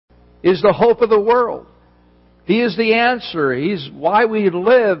is the hope of the world. He is the answer. He's why we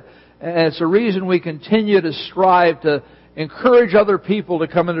live, and it's the reason we continue to strive to encourage other people to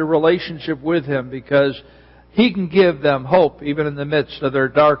come into relationship with Him, because He can give them hope even in the midst of their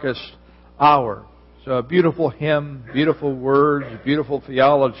darkest hour. So a beautiful hymn, beautiful words, beautiful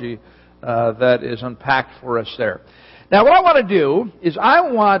theology that is unpacked for us there. Now what I want to do is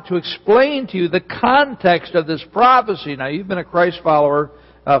I want to explain to you the context of this prophecy. Now you've been a Christ follower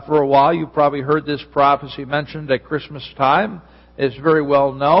for a while. You've probably heard this prophecy mentioned at Christmas time. It's very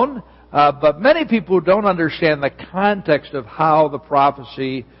well known. But many people don't understand the context of how the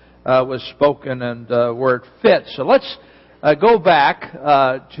prophecy was spoken and where it fits. So let's go back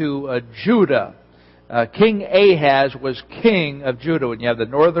to Judah. King Ahaz was king of Judah. When you have the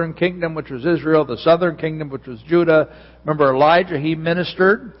northern kingdom, which was Israel, the southern kingdom, which was Judah. Remember Elijah, he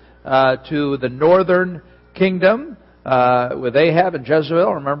ministered to the northern kingdom with Ahab and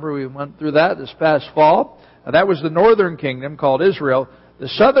Jezebel. Remember we went through that this past fall. That was the northern kingdom called Israel. The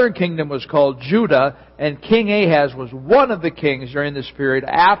southern kingdom was called Judah, and King Ahaz was one of the kings during this period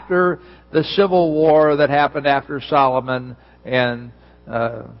after the civil war that happened after Solomon and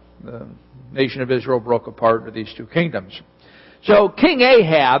the nation of Israel broke apart into these two kingdoms. So King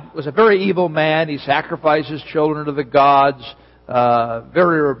Ahab was a very evil man. He sacrificed his children to the gods,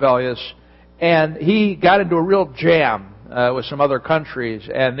 very rebellious, and he got into a real jam with some other countries,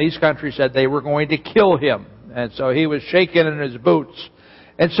 and these countries said they were going to kill him. And so he was shaken in his boots.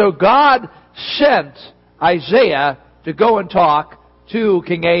 And so God sent Isaiah to go and talk to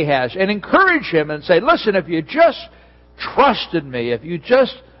King Ahaz and encourage him and say, listen, if you just trust in me, if you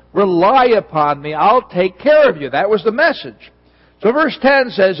just rely upon me, I'll take care of you. That was the message. So verse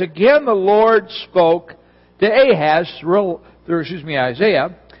 10 says, again the Lord spoke to Ahaz through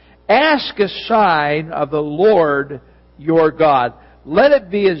Isaiah, ask a sign of the Lord your God. Let it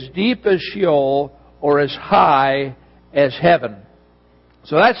be as deep as Sheol or as high as heaven.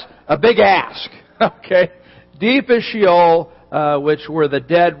 So that's a big ask, okay? Deep as Sheol, which where the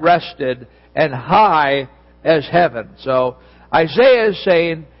dead rested, and high as heaven. So Isaiah is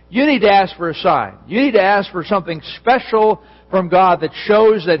saying, you need to ask for a sign. You need to ask for something special from God that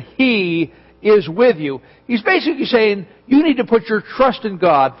shows that He is with you. He's basically saying, you need to put your trust in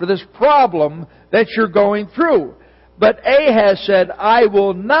God for this problem that you're going through. But Ahaz said, I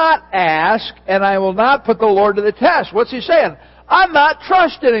will not ask, and I will not put the Lord to the test. What's he saying? I'm not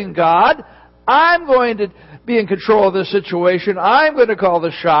trusting in God. I'm going to be in control of this situation. I'm going to call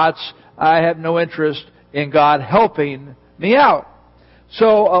the shots. I have no interest in God helping me out.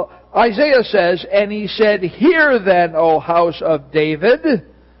 So Isaiah says, and he said, hear then, O house of David.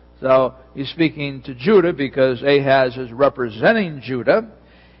 So he's speaking to Judah because Ahaz is representing Judah.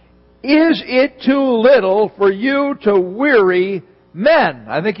 Is it too little for you to weary men?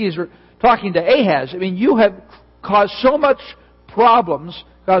 I think he's talking to Ahaz. I mean, you have caused so many problems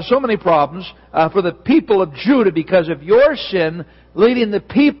for the people of Judah because of your sin, leading the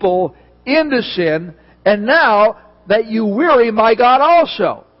people into sin, and now that you weary my God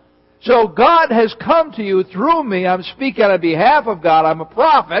also. So God has come to you through me. I'm speaking on behalf of God. I'm a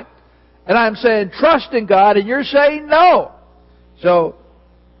prophet, and I'm saying trust in God, and you're saying no. So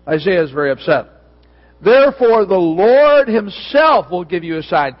Isaiah is very upset. Therefore the Lord Himself will give you a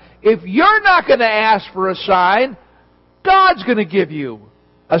sign. If you're not going to ask for a sign, God's going to give you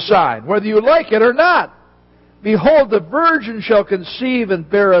a sign, whether you like it or not. Behold, the virgin shall conceive and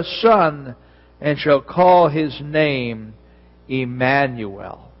bear a son, and shall call his name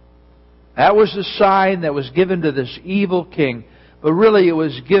Emmanuel. That was the sign that was given to this evil king, but really it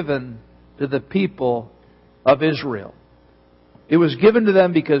was given to the people of Israel. It was given to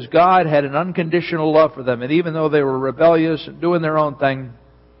them because God had an unconditional love for them, and even though they were rebellious and doing their own thing,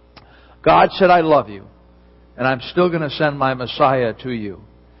 God said, I love you. And I'm still going to send my Messiah to you.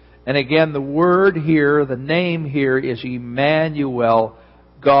 And again, the word here, the name here is Emmanuel,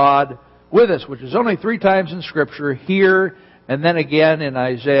 God with us, which is only 3 times in Scripture, here and then again in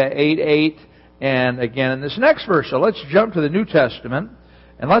Isaiah 8:8 and again in this next verse. So let's jump to the New Testament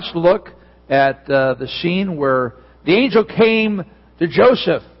and let's look at the scene where the angel came to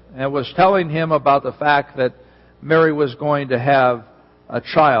Joseph and was telling him about the fact that Mary was going to have a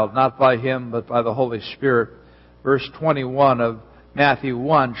child, not by him but by the Holy Spirit. Verse 21 of Matthew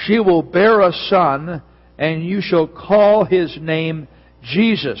 1, she will bear a son, and you shall call his name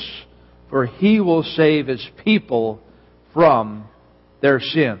Jesus, for he will save his people from their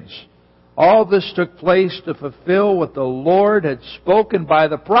sins. All this took place to fulfill what the Lord had spoken by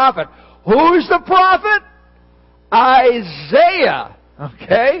the prophet. Who's the prophet? Isaiah.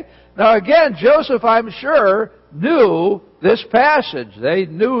 Okay? Now again, Joseph, I'm sure, knew this passage. They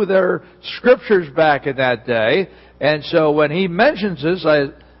knew their scriptures back in that day. And so when he mentions this,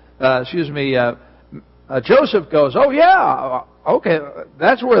 Joseph goes, oh yeah, okay,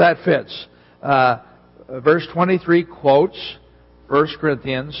 that's where that fits. Verse 23 quotes 1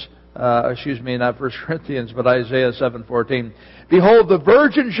 Corinthians, not 1 Corinthians, but Isaiah 7:14. Behold, the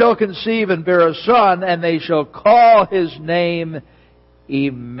virgin shall conceive and bear a son, and they shall call his name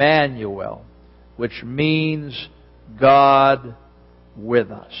Emmanuel, which means God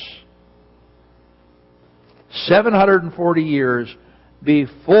with us. 740 years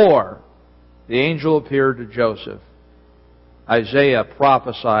before the angel appeared to Joseph, Isaiah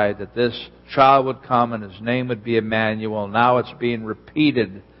prophesied that this child would come and his name would be Emmanuel. Now it's being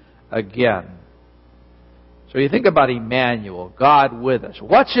repeated again. So you think about Emmanuel, God with us.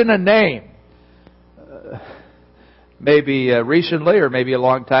 What's in a name? Maybe recently or maybe a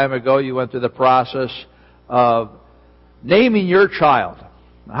long time ago you went through the process of naming your child.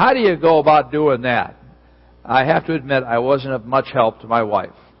 How do you go about doing that? I have to admit I wasn't of much help to my wife.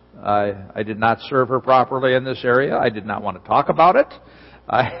 I did not serve her properly in this area. I did not want to talk about it.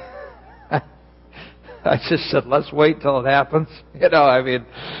 I just said, let's wait till it happens.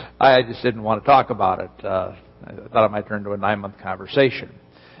 I just didn't want to talk about it. I thought it might turn into a 9-month conversation.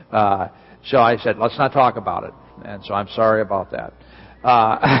 So I said, let's not talk about it. And so I'm sorry about that.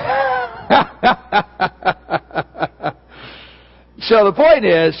 So the point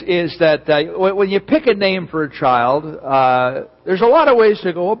is that when you pick a name for a child, there's a lot of ways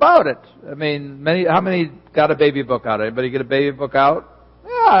to go about it. I mean, how many got a baby book out? Anybody get a baby book out?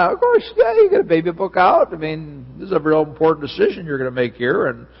 Yeah, of course. Yeah, you get a baby book out. I mean, this is a real important decision you're going to make here.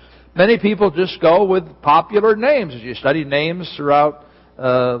 And many people just go with popular names. As you study names throughout,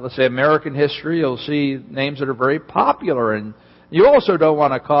 let's say, American history, you'll see names that are very popular. And you also don't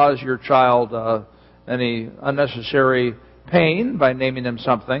want to cause your child any unnecessary pain by naming them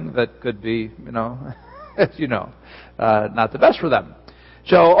something that could be, not the best for them.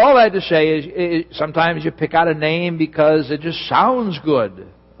 So all I had to say is sometimes you pick out a name because it just sounds good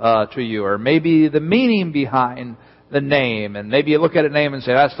to you, or maybe the meaning behind the name, and maybe you look at a name and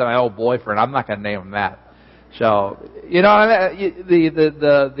say, that's my old boyfriend, I'm not going to name him that. So,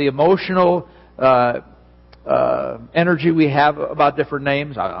 the emotional energy we have about different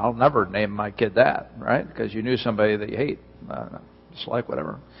names, I'll never name my kid that, right? Because you knew somebody that you hate. Dislike,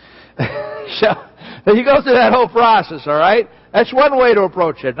 whatever. So you go through that whole process, all right? That's one way to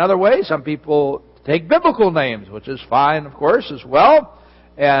approach it. Another way, some people take biblical names, which is fine, of course, as well.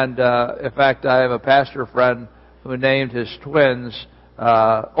 And in fact, I have a pastor friend who named his twins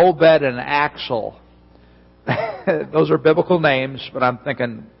Obed and Axel. Those are biblical names, but I'm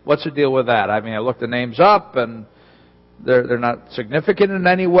thinking, what's the deal with that? I mean, I looked the names up, and they're not significant in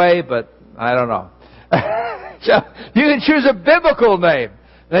any way, but I don't know. So you can choose a biblical name.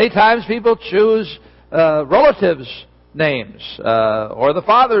 Many times people choose relatives' names or the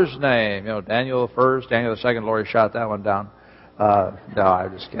father's name. Daniel the first, Daniel the second. Lori shot that one down. No,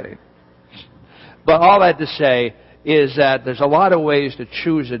 I'm just kidding. But all that to say is that there's a lot of ways to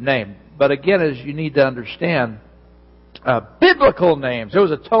choose a name. But again, as you need to understand, biblical names, it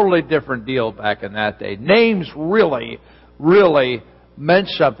was a totally different deal back in that day. Names really, really meant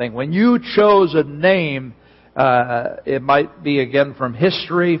something. When you chose a name, it might be, again, from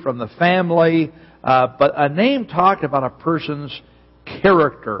history, from the family, but a name talked about a person's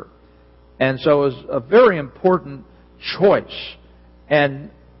character. And so it was a very important choice. And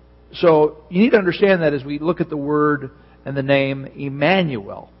so you need to understand that as we look at the word and the name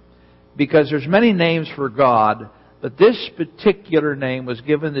Emmanuel. Because there's many names for God, but this particular name was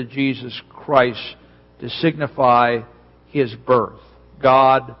given to Jesus Christ to signify His birth.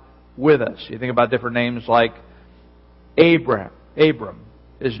 God with us. You think about different names like Abram.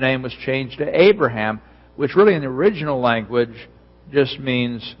 His name was changed to Abraham, which really in the original language just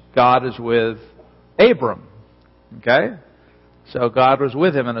means God is with Abram. Okay? So God was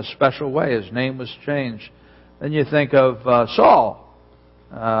with him in a special way. His name was changed. Then you think of Saul.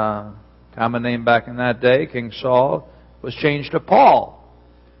 Common name back in that day, King Saul, was changed to Paul.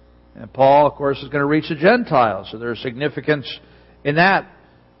 And Paul, of course, is going to reach the Gentiles. So there's significance in that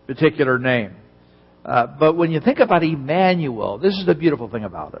particular name. But when you think about Emmanuel, this is the beautiful thing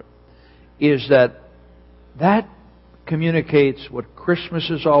about it, is that communicates what Christmas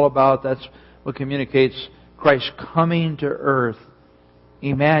is all about. That's what communicates Christ coming to earth.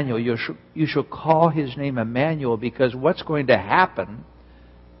 Emmanuel, you shall call His name Emmanuel, because what's going to happen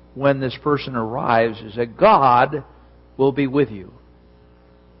when this person arrives is that God will be with you.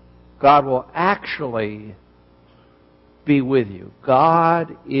 God will actually be with you.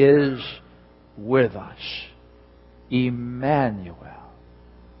 God is with us. Emmanuel.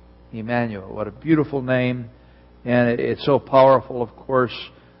 Emmanuel. What a beautiful name. And it's so powerful, of course,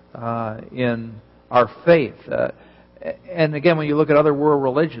 in our faith. And again, when you look at other world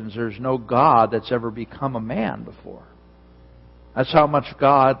religions, there's no God that's ever become a man before. That's how much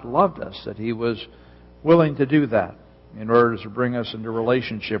God loved us, that He was willing to do that in order to bring us into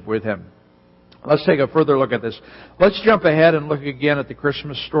relationship with Him. Let's take a further look at this. Let's jump ahead and look again at the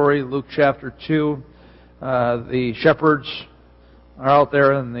Christmas story, Luke chapter 2. The shepherds are out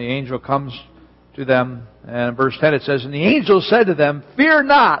there and the angel comes to them. And in verse 10 it says, "And the angel said to them, Fear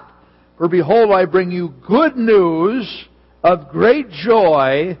not, for behold, I bring you good news of great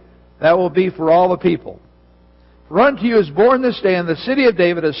joy that will be for all the people. For unto you is born this day in the city of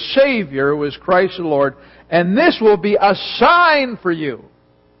David a Savior, who is Christ the Lord, and this will be a sign for you."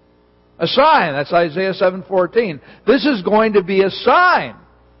 A sign. That's Isaiah 7:14. This is going to be a sign.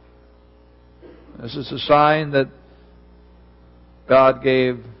 This is a sign that God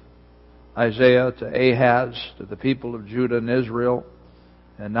gave Isaiah to Ahaz, to the people of Judah and Israel.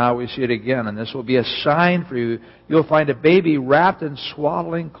 And now we see it again. And this will be a sign for you. You'll find a baby wrapped in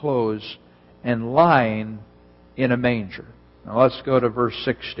swaddling clothes and lying in a manger. Now let's go to verse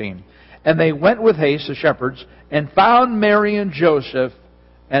 16. "And they went with haste, the shepherds, and found Mary and Joseph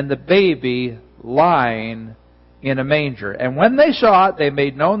and the baby lying in a manger. And when they saw it, they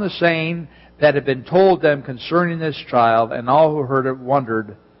made known the saying that had been told them concerning this child, and all who heard it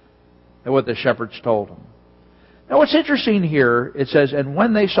wondered at what the shepherds told them." Now what's interesting here, it says, "and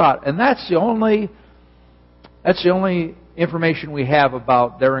when they saw it," and that's the only information we have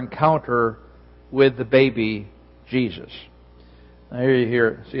about their encounter with the baby Jesus. Now here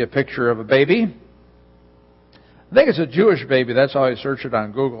you see a picture of a baby. I think it's a Jewish baby. That's how I search it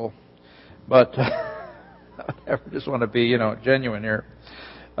on Google. But I just want to be, genuine here.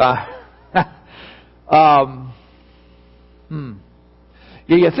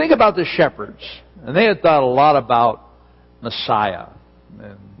 You think about the shepherds, and they had thought a lot about Messiah.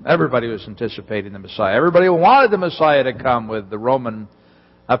 And everybody was anticipating the Messiah. Everybody wanted the Messiah to come with the Roman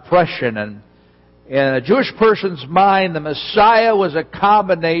oppression. And in a Jewish person's mind, the Messiah was a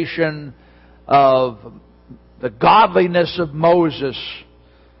combination of the godliness of Moses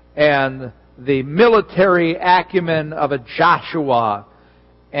and the military acumen of a Joshua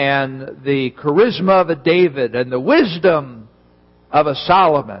and the charisma of a David and the wisdom of a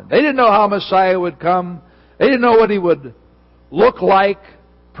Solomon. They didn't know how Messiah would come. They didn't know what He would look like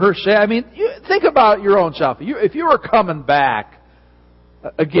per se. I mean, think about your own self. If you were coming back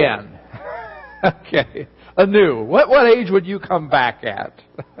again, okay, anew, what age would you come back at?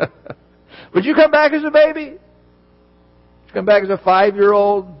 Would you come back as a baby? Would you come back as a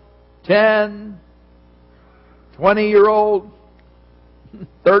 5-year-old, 10, 20-year-old,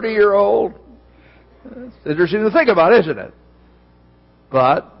 30-year-old? It's interesting to think about, isn't it?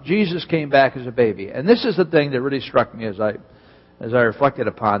 But Jesus came back as a baby. And this is the thing that really struck me as I reflected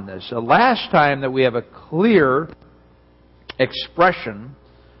upon this. The last time that we have a clear expression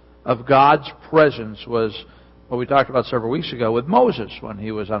of God's presence was what we talked about several weeks ago with Moses, when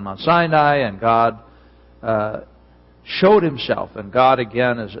he was on Mount Sinai and God showed Himself. And God,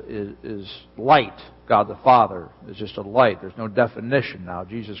 again, is light. God the Father is just a light. There's no definition now.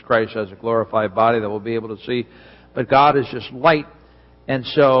 Jesus Christ has a glorified body that we'll be able to see. But God is just light. And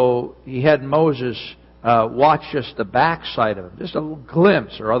so He had Moses watch just the backside of Him, just a little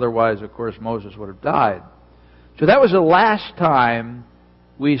glimpse, or otherwise, of course, Moses would have died. So that was the last time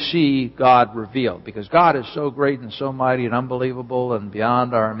we see God revealed, because God is so great and so mighty and unbelievable and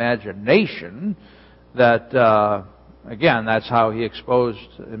beyond our imagination that, again, that's how He exposed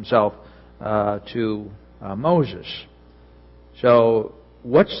Himself to Moses. So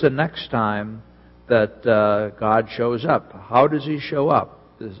what's the next time that God shows up? How does He show up?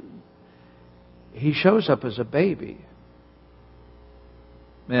 He shows up as a baby.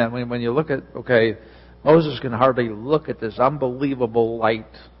 Man, when you look at, Moses can hardly look at this unbelievable light.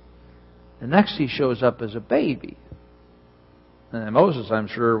 And next He shows up as a baby. And Moses, I'm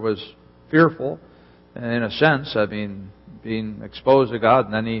sure, was fearful, in a sense, being exposed to God.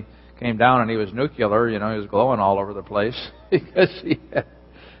 And then He came down and He was nuclear, He was glowing all over the place because He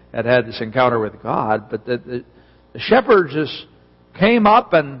had this encounter with God. But the shepherds just came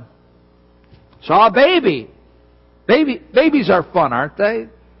up and saw a baby. Babies are fun, aren't they?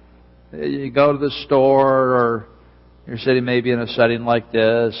 You go to the store, or you're sitting maybe in a setting like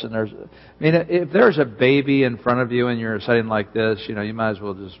this, and if there's a baby in front of you and you're in a setting like this, you might as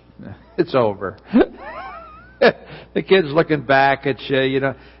well just, it's over. The kid's looking back at you, you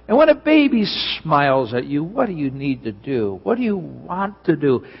know. And when a baby smiles at you, what do you need to do? What do you want to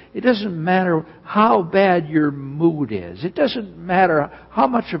do? It doesn't matter how bad your mood is. It doesn't matter how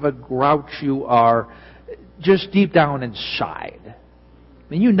much of a grouch you are, just deep down inside. I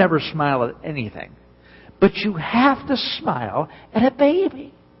mean, you never smile at anything. But you have to smile at a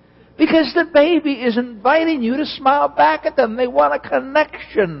baby. Because the baby is inviting you to smile back at them. They want a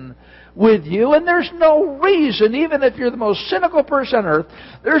connection with you. And there's no reason, even if you're the most cynical person on earth,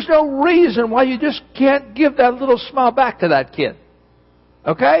 there's no reason why you just can't give that little smile back to that kid.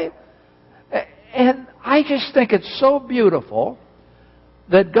 Okay? And I just think it's so beautiful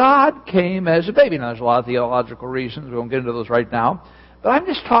that God came as a baby. Now, there's a lot of theological reasons. We won't get into those right now. But I'm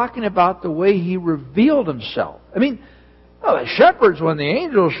just talking about the way He revealed Himself. I mean, the shepherds, when the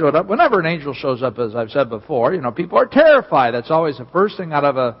angel showed up, whenever an angel shows up, as I've said before, people are terrified. That's always the first thing out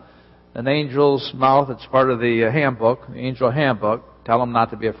of an angel's mouth. It's part of the handbook, the angel handbook. Tell them not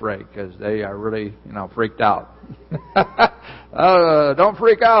to be afraid, because they are really, freaked out. Don't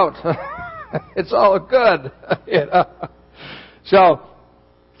freak out. It's all good. So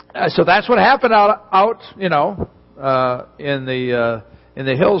that's what happened out in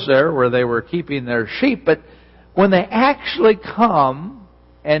the hills there, where they were keeping their sheep. But when they actually come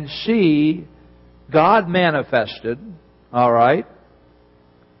and see God manifested, all right,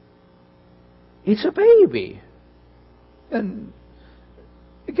 it's a baby. And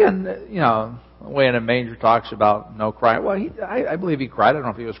again, the way in a manger talks about no crying. Well, I believe He cried. I don't know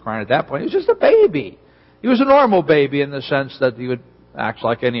if He was crying at that point. He was just a baby. He was a normal baby in the sense that He would act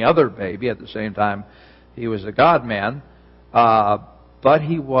like any other baby. At the same time, He was a God-man. But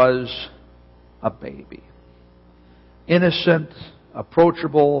He was a baby. Innocent,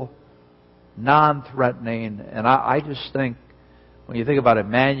 approachable, non-threatening. And I just think, when you think about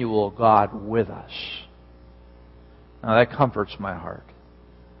Emmanuel, God with us, now that comforts my heart.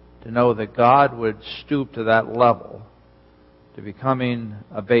 To know that God would stoop to that level, to becoming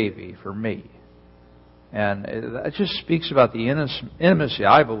a baby for me. And it just speaks about the intimacy,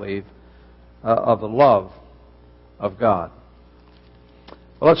 I believe, of the love of God.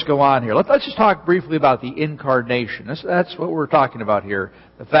 Well, let's go on here. Let's just talk briefly about the incarnation. That's what we're talking about here.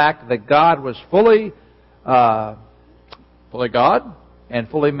 The fact that God was fully God and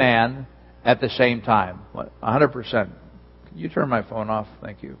fully man at the same time. 100%. Can you turn my phone off?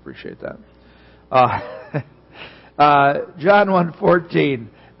 Thank you. Appreciate that. John 1:14.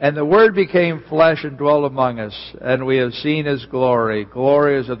 And the Word became flesh and dwelt among us, and we have seen His glory.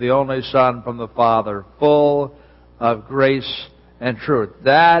 Glory is of the only Son from the Father, full of grace and truth.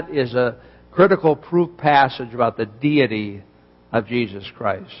 That is a critical proof passage about the deity of Jesus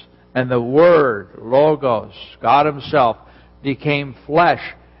Christ. And the Word, Logos, God Himself, became flesh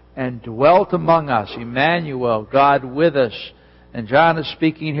and dwelt among us. Emmanuel, God with us. And John is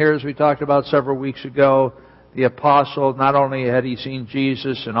speaking here, as we talked about several weeks ago. The apostle, not only had he seen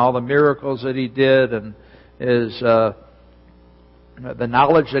Jesus and all the miracles that He did, and his the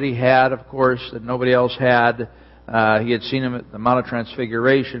knowledge that he had, of course, that nobody else had. He had seen Him at the Mount of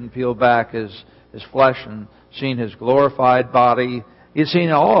Transfiguration, peel back his flesh and seen His glorified body. He had seen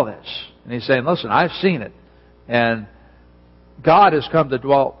all of this. And He's saying, listen, I've seen it. And God has come to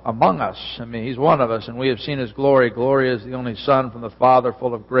dwell among us. I mean, He's one of us, and we have seen His glory. Glory is the only Son from the Father,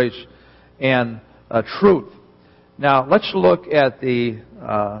 full of grace and truth. Now, let's look at the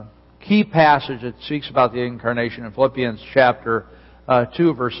key passage that speaks about the incarnation in Philippians chapter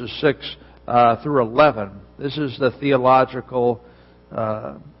 2, verses 6 through 11. This is the theological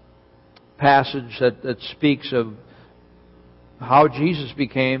passage that speaks of how Jesus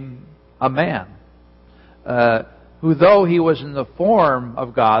became a man. Who, though He was in the form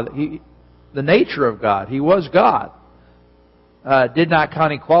of God, the nature of God, He was God. Did not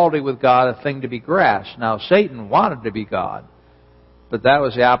count equality with God a thing to be grasped. Now, Satan wanted to be God, but that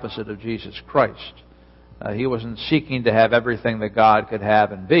was the opposite of Jesus Christ. He wasn't seeking to have everything that God could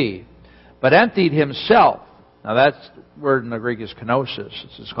have and be, but emptied Himself. Now, that word in the Greek is kenosis.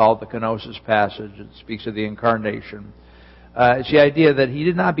 It's called the kenosis passage. It speaks of the incarnation. It's the idea that He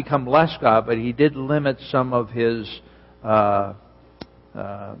did not become less God, but He did limit some of His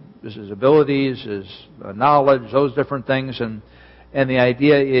abilities, His knowledge, those different things. And the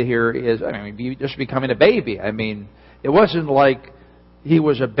idea here is, just becoming a baby. I mean, it wasn't like He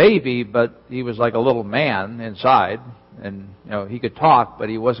was a baby, but He was like a little man inside. And, He could talk, but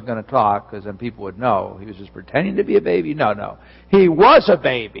He wasn't going to talk, because then people would know. He was just pretending to be a baby. No. He was a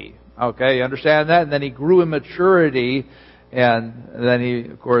baby. Okay, you understand that? And then He grew in maturity, and then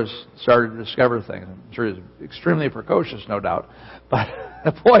He, of course, started to discover things. I'm sure He was extremely precocious, no doubt. But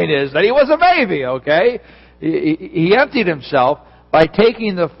the point is that He was a baby, okay? He emptied Himself by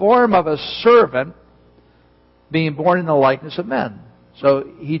taking the form of a servant, being born in the likeness of men. So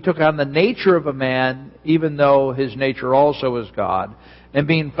He took on the nature of a man, even though His nature also is God. And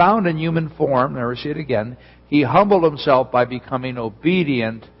being found in human form, never see it again, He humbled Himself by becoming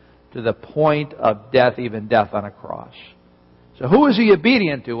obedient to the point of death, even death on a cross. So who is He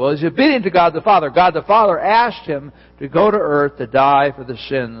obedient to? Well, He's obedient to God the Father. God the Father asked Him to go to earth to die for the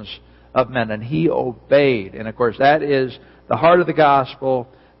sins of men, and He obeyed. And of course, that is the heart of the gospel,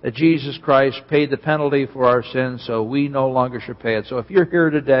 that Jesus Christ paid the penalty for our sins, so we no longer should pay it. So if you're here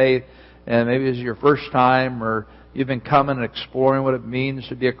today, and maybe this is your first time, or you've been coming and exploring what it means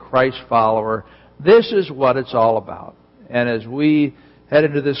to be a Christ follower, this is what it's all about. And as we head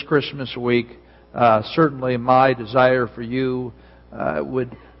into this Christmas week, certainly my desire for you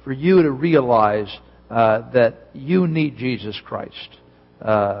for you to realize that you need Jesus Christ.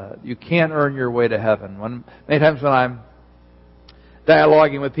 You can't earn your way to heaven. Many times when I'm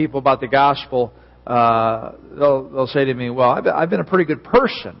dialoguing with people about the gospel, they'll say to me, well, I've been a pretty good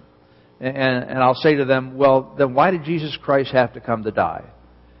person. And I'll say to them, well, then why did Jesus Christ have to come to die?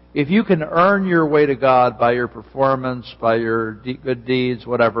 If you can earn your way to God by your performance, by your good deeds,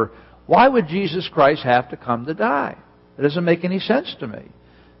 whatever, why would Jesus Christ have to come to die? It doesn't make any sense to me.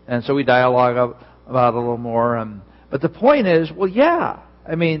 And so we dialogue about it a little more. But the point is, well, yeah.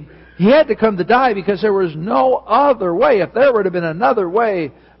 I mean, He had to come to die because there was no other way. If there would have been another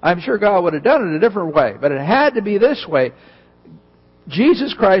way, I'm sure God would have done it a different way. But it had to be this way.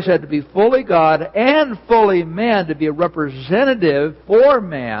 Jesus Christ had to be fully God and fully man to be a representative for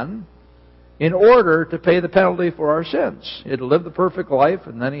man in order to pay the penalty for our sins. He had to live the perfect life,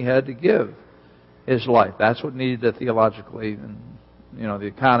 and then He had to give His life. That's what needed to theologically, the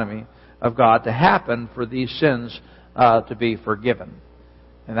economy of God to happen for these sins to be forgiven.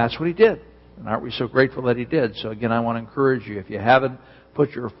 And that's what He did. And aren't we so grateful that He did? So again, I want to encourage you, if you haven't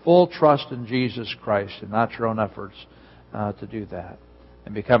put your full trust in Jesus Christ and not your own efforts, to do that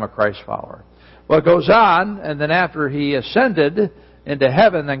and become a Christ follower. Well, it goes on, and then after He ascended into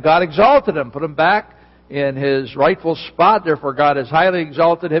heaven, then God exalted Him, put Him back in His rightful spot. Therefore God has highly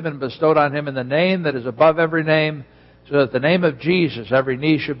exalted Him and bestowed on Him in the name that is above every name, so that the name of Jesus every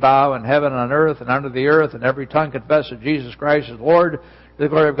knee should bow in heaven and on earth and under the earth, and every tongue confess that Jesus Christ is Lord, to the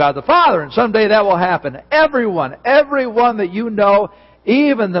glory of God the Father. And someday that will happen. Everyone that you know,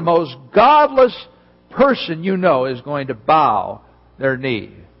 even the most godless person you know, is going to bow their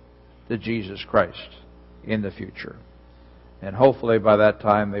knee to Jesus Christ in the future. And hopefully by that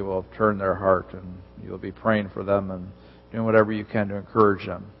time they will have turned their heart, and you'll be praying for them and doing whatever you can to encourage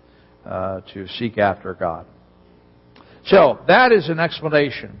them to seek after God. So that is an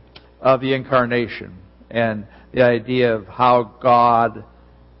explanation of the incarnation and the idea of how God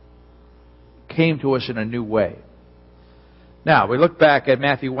came to us in a new way. Now, we look back at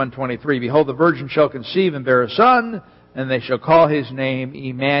Matthew 1:23. Behold, the virgin shall conceive and bear a son, and they shall call His name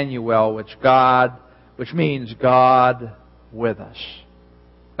Emmanuel, which means God with us.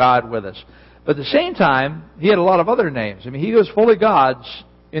 God with us. But at the same time, He had a lot of other names. I mean, He was fully God's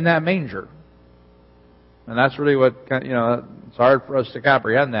in that manger. And that's really what, it's hard for us to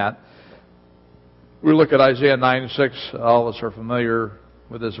comprehend that. We look at Isaiah 9:6. All of us are familiar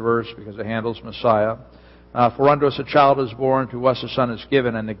with this verse because it handles Messiah. For unto us a child is born, to us a son is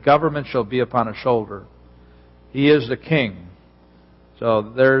given, and the government shall be upon his shoulder. He is the king. So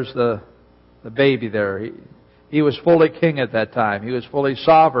there's the baby there. He was fully king at that time. He was fully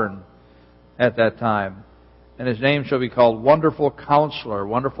sovereign at that time. And His name shall be called Wonderful Counselor,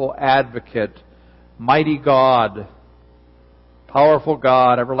 Wonderful Advocate, Mighty God, Powerful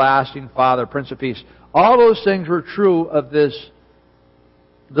God, Everlasting Father, Prince of Peace. All those things were true of this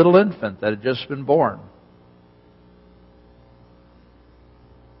little infant that had just been born.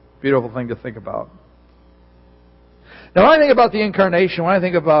 Beautiful thing to think about. Now, when I think about the incarnation, when I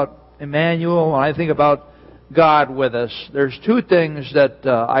think about Emmanuel, when I think about God with us, there's two things that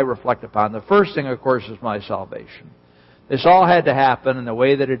I reflect upon. The first thing, of course, is my salvation. This all had to happen in the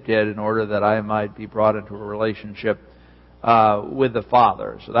way that it did in order that I might be brought into a relationship with the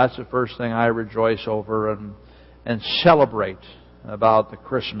Father. So that's the first thing I rejoice over and celebrate about the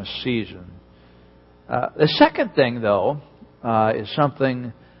Christmas season. The second thing, though, is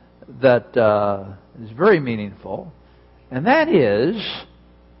something that is very meaningful, and that is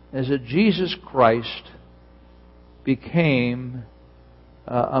that Jesus Christ became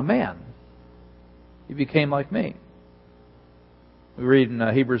a man. He became like me. We read in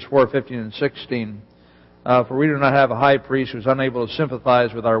Hebrews 4:15 and 16, for we do not have a high priest who is unable to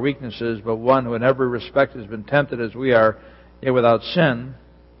sympathize with our weaknesses, but one who in every respect has been tempted as we are, yet without sin.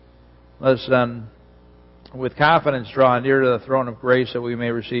 Let us then with confidence draw near to the throne of grace that we may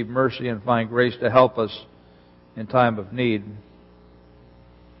receive mercy and find grace to help us in time of need.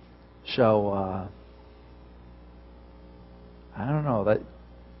 So, I don't know.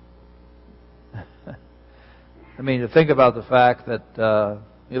 To think about the fact that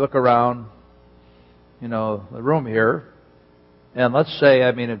you look around, the room here, and let's say,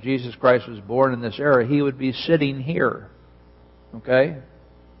 if Jesus Christ was born in this era, He would be sitting here. Okay?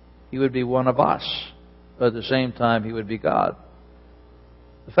 He would be one of us. But at the same time, He would be God.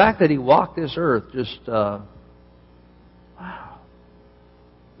 The fact that He walked this earth just, wow.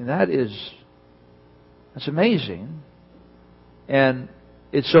 That's amazing. And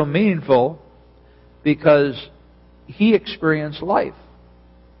it's so meaningful because He experienced life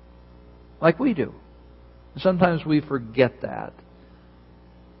like we do. Sometimes we forget that.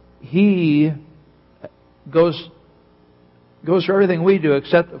 He goes through everything we do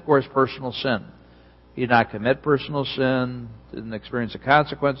except, of course, personal sin. He did not commit personal sin, didn't experience the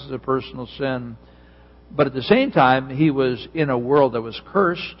consequences of personal sin. But at the same time, He was in a world that was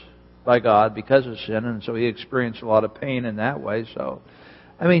cursed by God because of sin, and so He experienced a lot of pain in that way. So,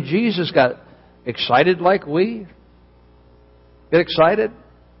 Jesus got excited like we get excited.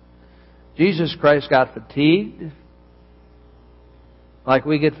 Jesus Christ got fatigued like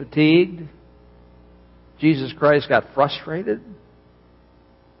we get fatigued. Jesus Christ got frustrated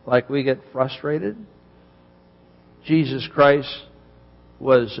like we get frustrated. Jesus Christ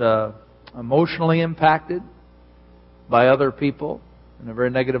was emotionally impacted by other people in a very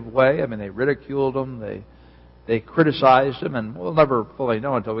negative way. They ridiculed Him, they criticized Him, and we'll never fully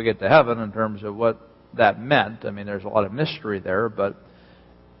know until we get to heaven in terms of what that meant. There's a lot of mystery there, but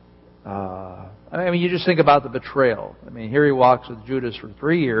you just think about the betrayal. Here He walks with Judas for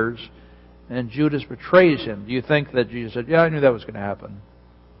 3 years, and Judas betrays Him. Do you think that Jesus said, "Yeah, I knew that was going to happen"?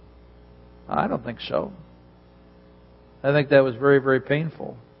 I don't think so. I think that was very, very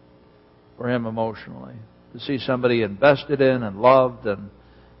painful for Him emotionally, to see somebody invested in and loved and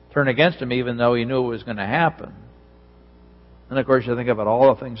turn against Him even though He knew it was going to happen. And of course, you think about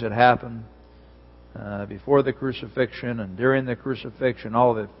all the things that happened before the crucifixion and during the crucifixion,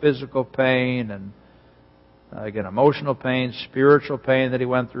 all the physical pain and, again, emotional pain, spiritual pain that He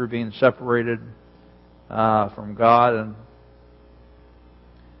went through being separated from God. And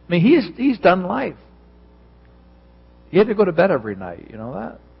He's done life. He had to go to bed every night, you know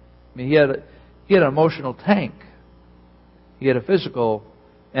that? He had an emotional tank. He had a physical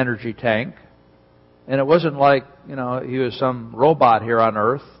energy tank. And it wasn't like, He was some robot here on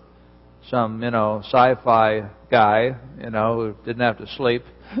earth, some, sci-fi guy, who didn't have to sleep.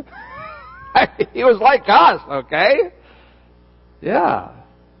 He was like us, okay? Yeah.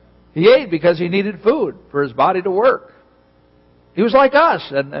 He ate because He needed food for His body to work. He was like us.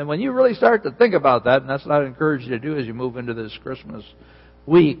 And when you really start to think about that, and that's what I encourage you to do as you move into this Christmas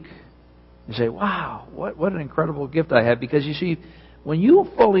week, you say, wow, what an incredible gift I have. Because you see, when you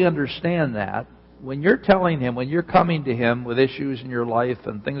fully understand that, when you're telling Him, when you're coming to Him with issues in your life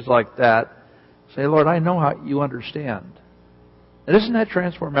and things like that, say, Lord, I know how you understand. And doesn't that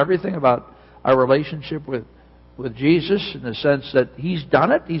transform everything about our relationship with Jesus, in the sense that He's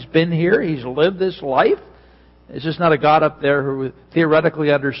done it, He's been here, He's lived this life? It's just not a God up there who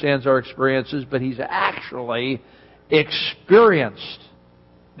theoretically understands our experiences, but He's actually experienced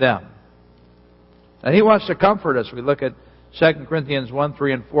them. And He wants to comfort us. We look at 2 Corinthians 1,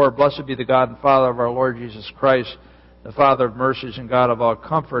 3, and 4. Blessed be the God and Father of our Lord Jesus Christ, the Father of mercies and God of all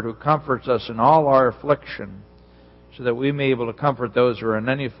comfort, who comforts us in all our affliction, so that we may be able to comfort those who are in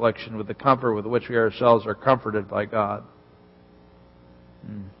any affliction with the comfort with which we ourselves are comforted by God.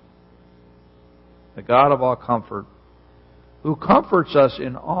 The God of all comfort, who comforts us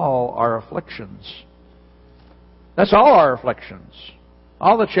in all our afflictions. That's all our afflictions.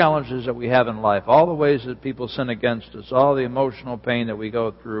 All the challenges that we have in life, all the ways that people sin against us, all the emotional pain that we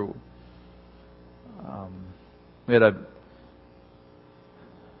go through. We had a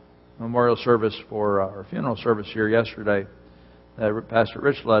memorial service for our funeral service here yesterday that Pastor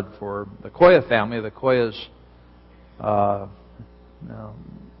Rich led for the Koya family. The Koyas,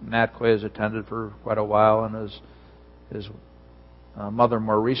 Matt Koya has attended for quite a while, and his mother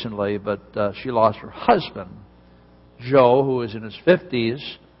more recently, but she lost her husband, Joe, who was in his 50s,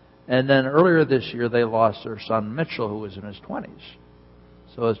 and then earlier this year they lost their son Mitchell, who was in his 20s.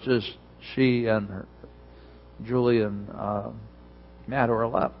 So it's just she and Julie and Matt who are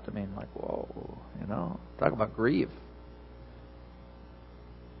left. Whoa, talk about grief.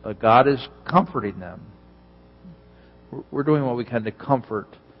 But God is comforting them. We're doing what we can to comfort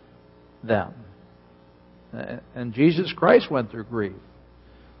them. And Jesus Christ went through grief.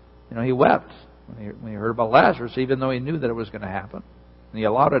 He wept when he heard about Lazarus, even though he knew that it was going to happen. And he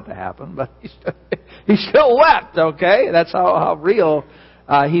allowed it to happen, but he still wept, okay? That's how real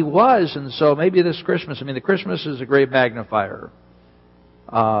he was. And so maybe this Christmas, the Christmas is a great magnifier.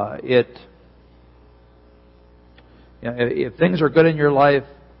 If things are good in your life,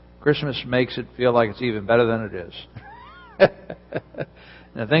 Christmas makes it feel like it's even better than it is.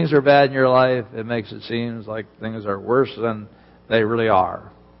 And if things are bad in your life, it makes it seem like things are worse than they really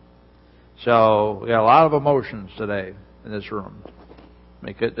are. So we got a lot of emotions today in this room.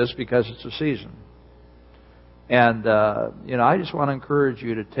 Just because it's a season. And, I just want to encourage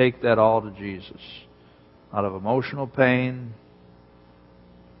you to take that all to Jesus. Out of emotional pain,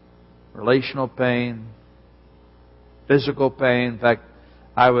 relational pain, physical pain. In fact,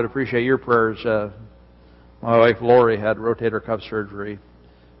 I would appreciate your prayers. My wife Lori had rotator cuff surgery,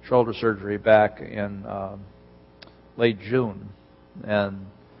 shoulder surgery back in late June. And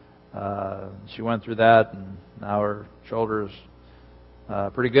she went through that, and now her shoulder is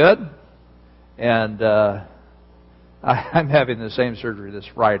pretty good. And I'm having the same surgery this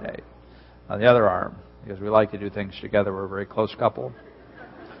Friday on the other arm, because we like to do things together. We're a very close couple.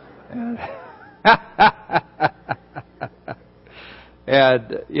 And,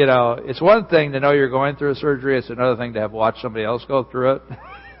 it's one thing to know you're going through a surgery. It's another thing to have watched somebody else go through it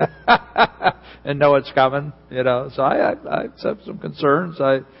and know it's coming. So I have some concerns.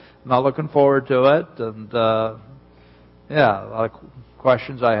 I'm not looking forward to it. And, a lot of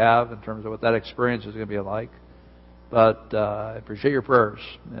questions I have in terms of what that experience is going to be like. But I appreciate your prayers.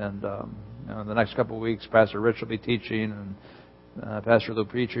 And in the next couple of weeks, Pastor Rich will be teaching, and Pastor Lou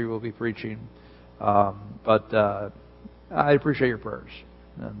Petrie will be preaching. But I appreciate your prayers.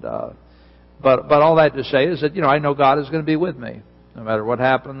 And but all that to say is that I know God is going to be with me, no matter what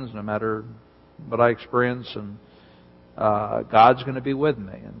happens, no matter what I experience, and God's going to be with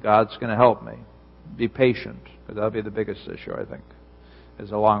me, and God's going to help me. Be patient, because that'll be the biggest issue, I think,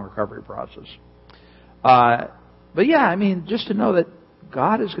 is a long recovery process. But just to know that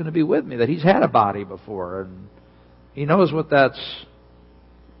God is going to be with me, that He's had a body before, and He knows what that's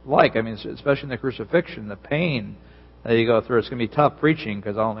like. Especially in the crucifixion, the pain that you go through. It's going to be tough preaching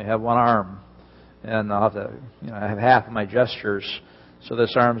because I only have one arm, and I'll have to, I have half of my gestures, so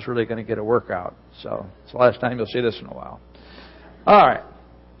this arm's really going to get a workout. So it's the last time you'll see this in a while. All right.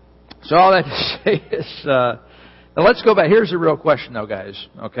 So all that to say is, now let's go back. Here's the real question, though, guys.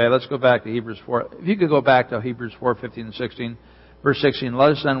 Okay, let's go back to Hebrews 4. If you could go back to Hebrews 4:15 and 16. Verse 16,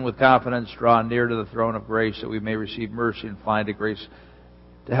 let us then with confidence draw near to the throne of grace that we may receive mercy and find a grace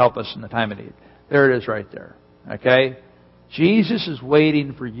to help us in the time of need. There it is right there. Okay? Jesus is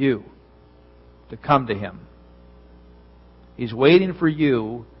waiting for you to come to Him. He's waiting for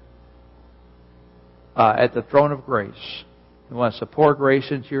you at the throne of grace. He wants to pour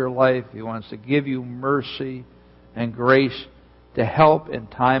grace into your life. He wants to give you mercy and grace to help in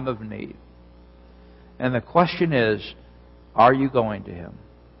time of need. And the question is, are you going to Him?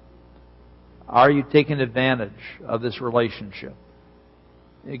 Are you taking advantage of this relationship?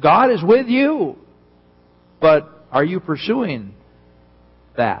 God is with you, but are you pursuing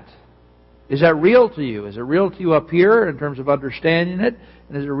that? Is that real to you? Is it real to you up here in terms of understanding it?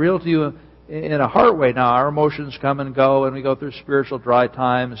 And is it real to you in a heart way? Now, our emotions come and go, and we go through spiritual dry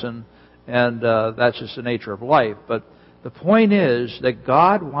times, and that's just the nature of life. But the point is that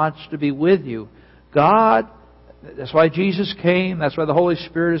God wants to be with you. That's why Jesus came. That's why the Holy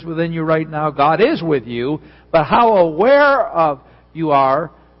Spirit is within you right now. God is with you. But how aware of you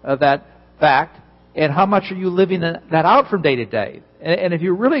are of that fact, and how much are you living that out from day to day? And if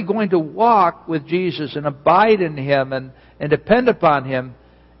you're really going to walk with Jesus and abide in Him and depend upon Him,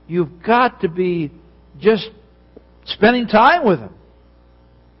 you've got to be just spending time with Him.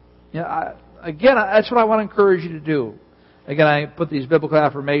 Again, that's what I want to encourage you to do. Again, I put these biblical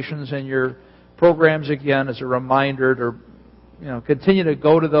affirmations in your programs again as a reminder to, continue to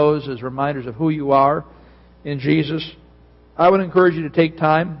go to those as reminders of who you are in Jesus. I would encourage you to take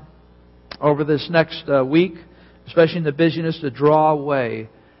time over this next week, especially in the busyness, to draw away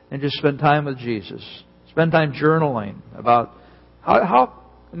and just spend time with Jesus. Spend time journaling about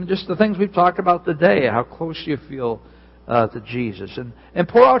just the things we've talked about today. How close you feel to Jesus, and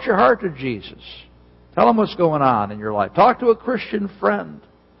pour out your heart to Jesus. Tell Him what's going on in your life. Talk to a Christian friend.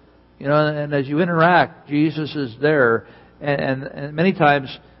 And as you interact, Jesus is there. And many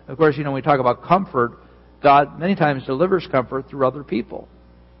times, of course, when we talk about comfort, God many times delivers comfort through other people,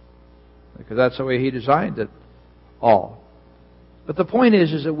 because that's the way He designed it all. But the point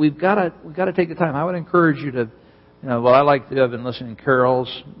is that we've got to take the time. I would encourage you to, I've been listening to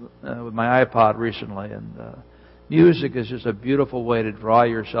carols with my iPod recently, and music is just a beautiful way to draw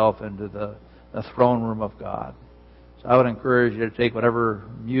yourself into the the throne room of God. So I would encourage you to take whatever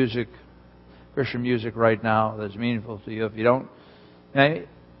music, Christian music right now that's meaningful to you. If you don't,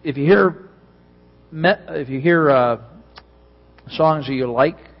 if you hear songs that you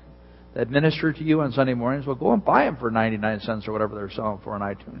like that minister to you on Sunday mornings, well, go and buy them for 99 cents or whatever they're selling for on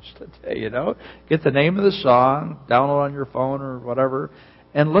iTunes today. Get the name of the song, download on your phone or whatever,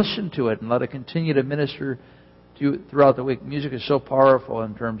 and listen to it and let it continue to minister to you throughout the week. Music is so powerful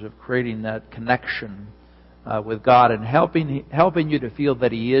in terms of creating that connection with God and helping you to feel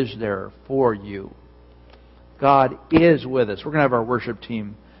that He is there for you. God is with us. We're going to have our worship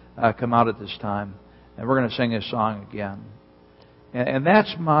team come out at this time, and we're going to sing a song again. And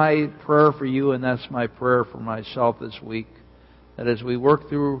that's my prayer for you, and that's my prayer for myself this week, that as we work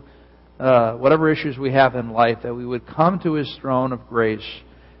through whatever issues we have in life, that we would come to His throne of grace,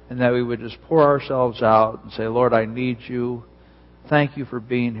 and that we would just pour ourselves out and say, Lord, I need You. Thank You for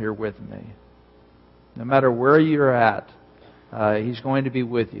being here with me. No matter where you're at, He's going to be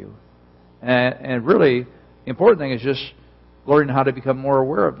with you. And really, the important thing is just learning how to become more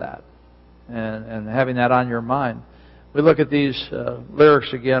aware of that and having that on your mind. We look at these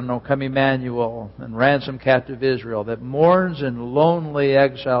lyrics again, O come Emmanuel, and ransom captive Israel, that mourns in lonely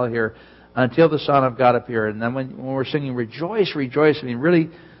exile here until the Son of God appear. And then when we're singing, rejoice, rejoice, I mean, really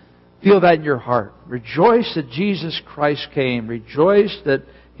feel that in your heart. Rejoice that Jesus Christ came. Rejoice that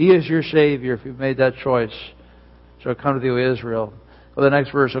He is your Savior if you've made that choice. So come to thee, O Israel. Well, the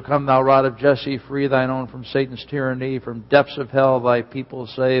next verse, O come thou rod of Jesse, free thine own from Satan's tyranny, from depths of hell thy people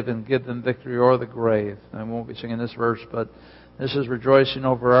save, and give them victory o'er the grave. I won't be singing this verse, but this is rejoicing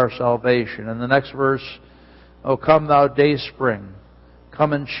over our salvation. And the next verse, O come thou day spring,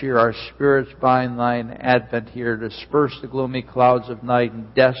 come and cheer our spirits bind thine advent here, disperse the gloomy clouds of night,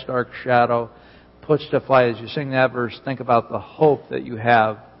 and death's dark shadow puts to flight. As you sing that verse, think about the hope that you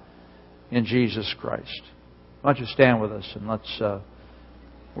have in Jesus Christ. Why don't you stand with us and let's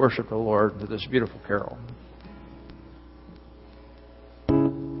worship the Lord with this beautiful carol.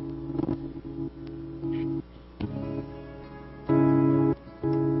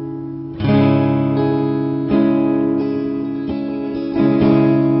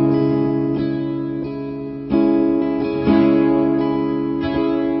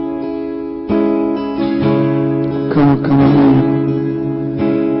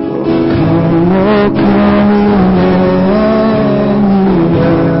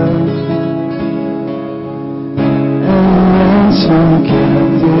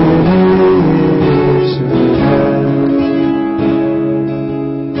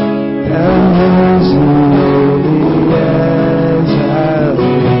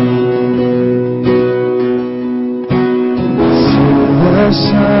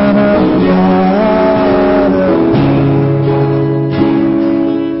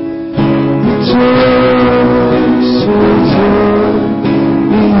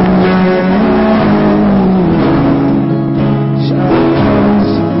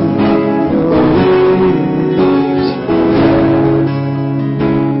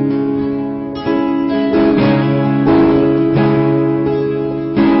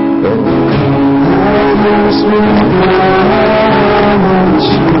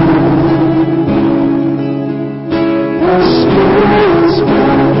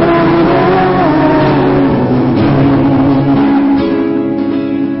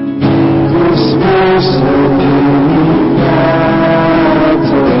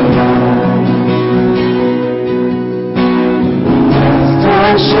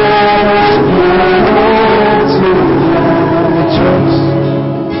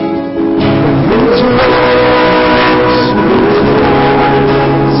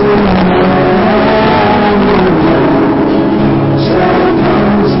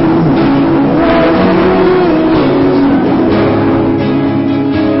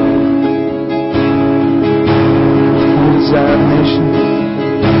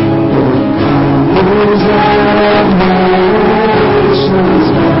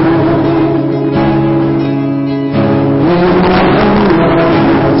 Nations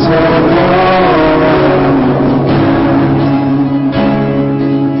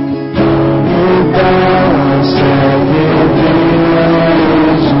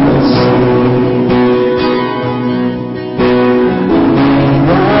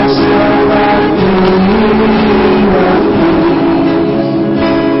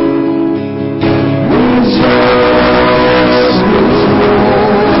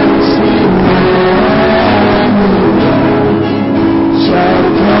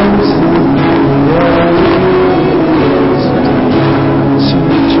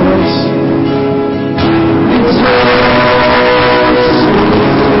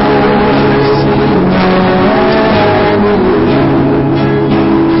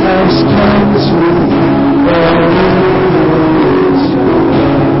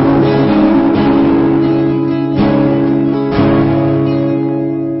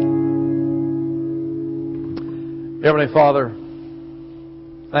Heavenly Father,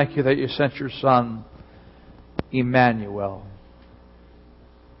 thank you that you sent your Son, Emmanuel.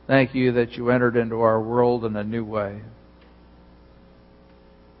 Thank you that you entered into our world in a new way.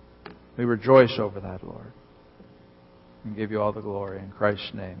 We rejoice over that, Lord, and give you all the glory. In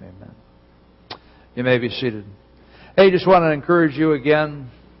Christ's name, amen. You may be seated. Hey, just want to encourage you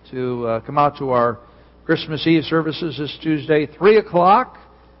again to come out to our Christmas Eve services this Tuesday, 3 o'clock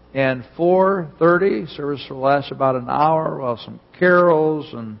and 4:30. Service will last about an hour. We'll have some carols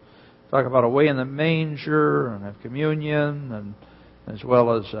and talk about Away in the Manger and have communion, and as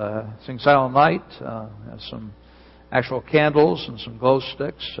well as sing Silent Night. Have some actual candles and some glow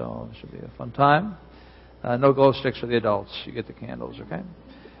sticks, so it should be a fun time. No glow sticks for the adults. You get the candles, okay?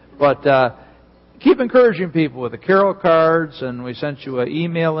 But keep encouraging people with the carol cards, and we sent you an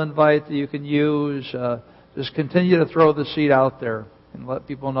email invite that you can use. Just continue to throw the seed out there and let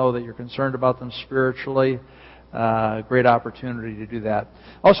people know that you're concerned about them spiritually. Great opportunity to do that.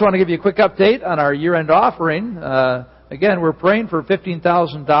 Also want to give you a quick update on our year-end offering. Again, we're praying for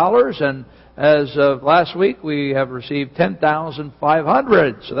 $15,000, and as of last week, we have received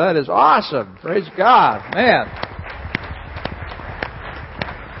 $10,500. So that is awesome. Praise God. Man.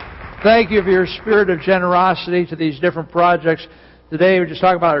 Thank you for your spirit of generosity to these different projects. Today, we're just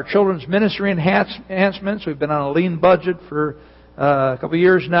talking about our children's ministry enhancements. We've been on a lean budget for a couple of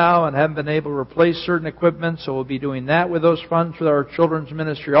years now and haven't been able to replace certain equipment, so we'll be doing that with those funds for our children's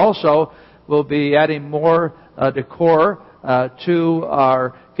ministry. Also, we'll be adding more decor to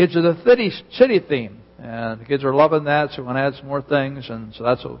our Kids of the City theme. And the kids are loving that, so we want to add some more things, and so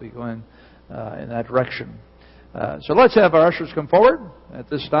that's what we'll be going in that direction. So let's have our ushers come forward at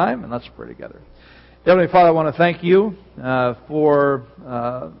this time, and let's pray together. Heavenly Father, I want to thank you for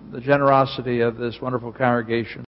the generosity of this wonderful congregation.